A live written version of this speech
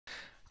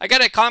I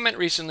got a comment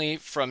recently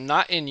from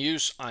Not In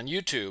Use on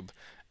YouTube,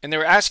 and they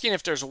were asking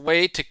if there's a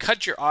way to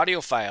cut your audio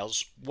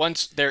files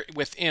once they're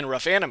within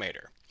Rough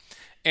Animator.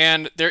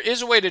 And there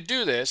is a way to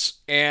do this,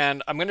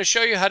 and I'm going to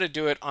show you how to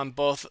do it on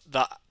both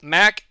the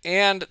Mac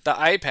and the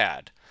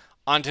iPad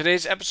on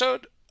today's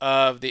episode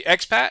of the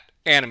Expat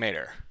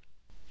Animator.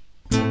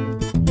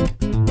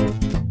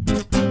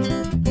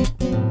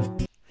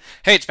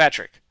 Hey, it's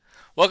Patrick.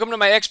 Welcome to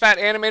my Expat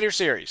Animator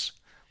series,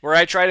 where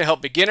I try to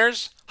help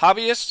beginners,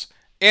 hobbyists,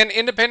 and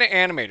independent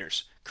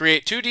animators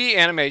create 2D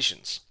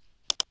animations.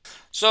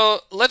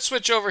 So let's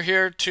switch over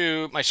here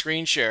to my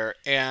screen share,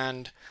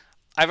 and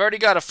I've already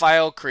got a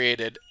file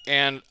created,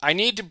 and I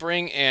need to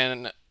bring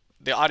in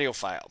the audio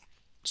file.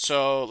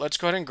 So let's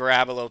go ahead and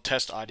grab a little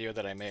test audio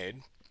that I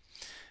made.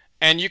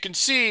 And you can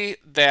see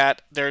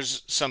that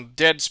there's some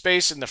dead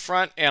space in the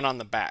front and on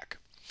the back.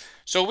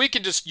 So we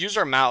can just use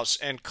our mouse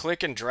and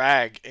click and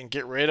drag and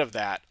get rid of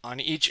that on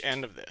each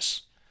end of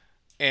this.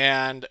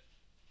 And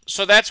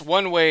so that's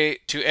one way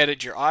to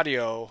edit your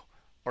audio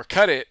or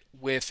cut it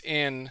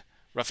within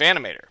Rough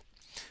Animator.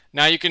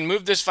 Now you can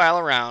move this file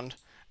around,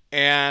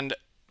 and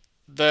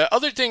the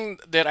other thing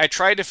that I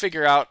tried to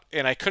figure out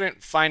and I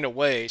couldn't find a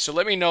way, so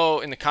let me know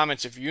in the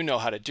comments if you know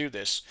how to do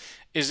this,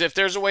 is if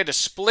there's a way to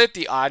split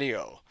the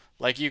audio,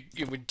 like you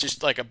would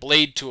just like a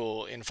blade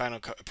tool in Final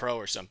Cut Pro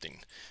or something,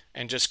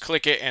 and just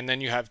click it and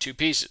then you have two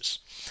pieces.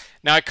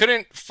 Now I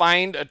couldn't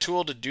find a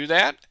tool to do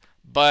that,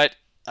 but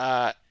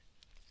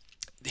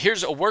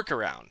here's a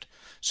workaround.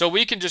 So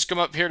we can just come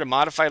up here to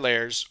modify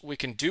layers, we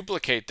can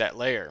duplicate that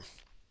layer,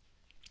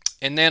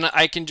 and then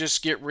I can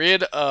just get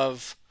rid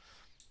of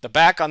the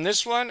back on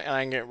this one and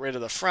I can get rid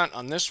of the front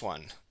on this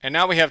one. And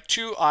now we have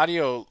two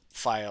audio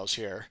files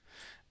here,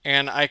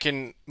 and I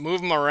can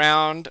move them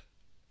around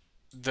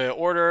the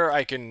order.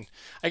 I can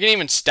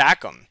even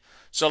stack them.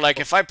 So like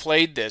if I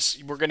played this,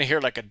 we're going to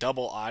hear like a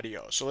double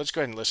audio. So let's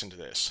go ahead and listen to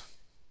this.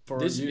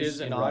 This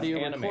is an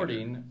audio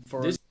recording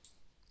for this.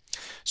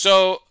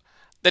 So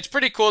that's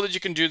pretty cool that you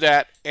can do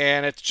that,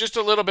 and it's just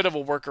a little bit of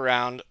a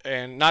workaround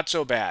and not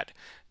so bad.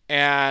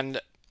 And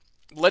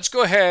let's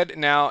go ahead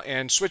now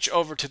and switch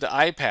over to the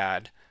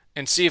iPad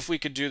and see if we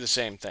could do the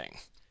same thing.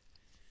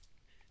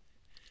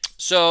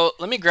 So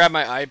let me grab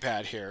my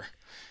iPad here,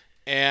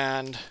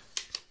 and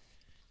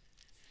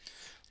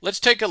let's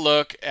take a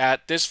look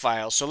at this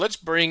file. So let's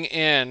bring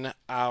in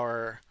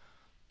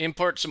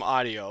import some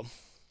audio,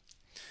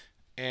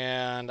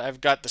 and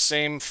I've got the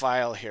same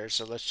file here,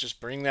 so let's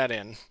just bring that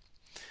in.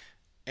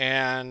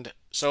 And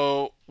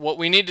so what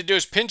we need to do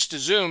is pinch to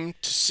zoom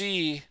to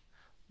see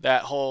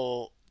that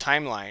whole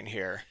timeline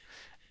here,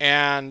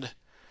 and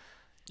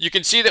you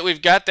can see that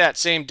we've got that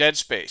same dead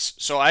space.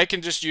 So I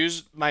can just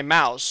use my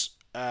mouse,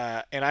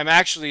 and I'm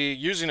actually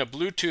using a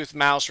Bluetooth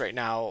mouse right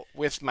now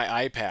with my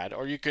iPad,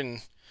 or you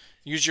can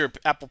use your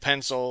Apple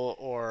Pencil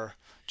or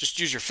just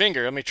use your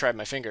finger. Let me try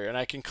my finger, and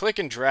I can click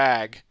and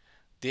drag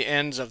the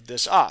ends of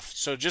this off,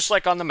 so just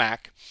like on the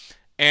Mac.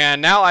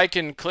 And now I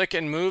can click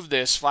and move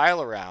this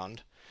file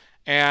around,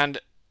 and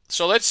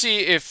so let's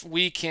see if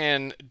we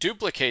can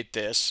duplicate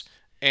this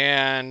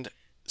and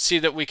see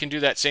that we can do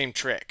that same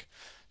trick.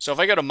 So if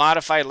I go to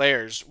modify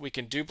layers, we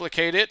can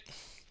duplicate it,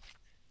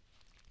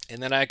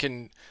 and then I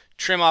can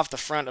trim off the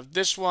front of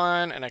this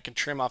one, and I can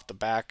trim off the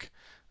back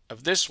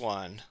of this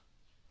one,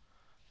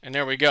 and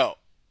there we go.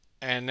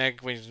 And then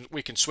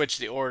we can switch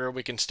the order,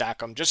 we can stack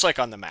them just like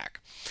on the Mac.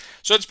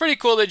 So it's pretty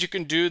cool that you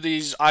can do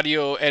these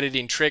audio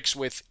editing tricks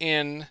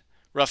within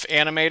Rough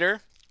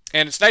Animator,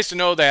 and it's nice to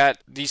know that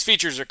these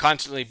features are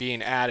constantly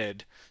being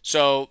added.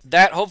 So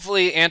that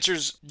hopefully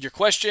answers your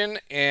question,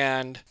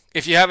 and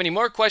if you have any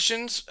more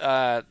questions,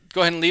 go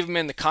ahead and leave them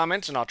in the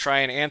comments and I'll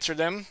try and answer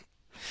them.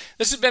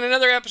 This has been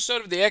another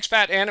episode of the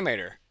Expat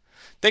Animator.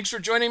 Thanks for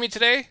joining me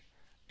today,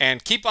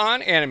 and keep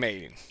on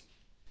animating.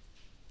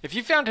 If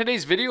you found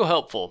today's video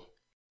helpful,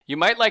 you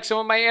might like some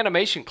of my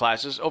animation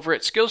classes over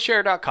at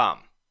Skillshare.com.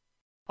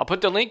 I'll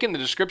put the link in the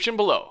description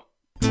below.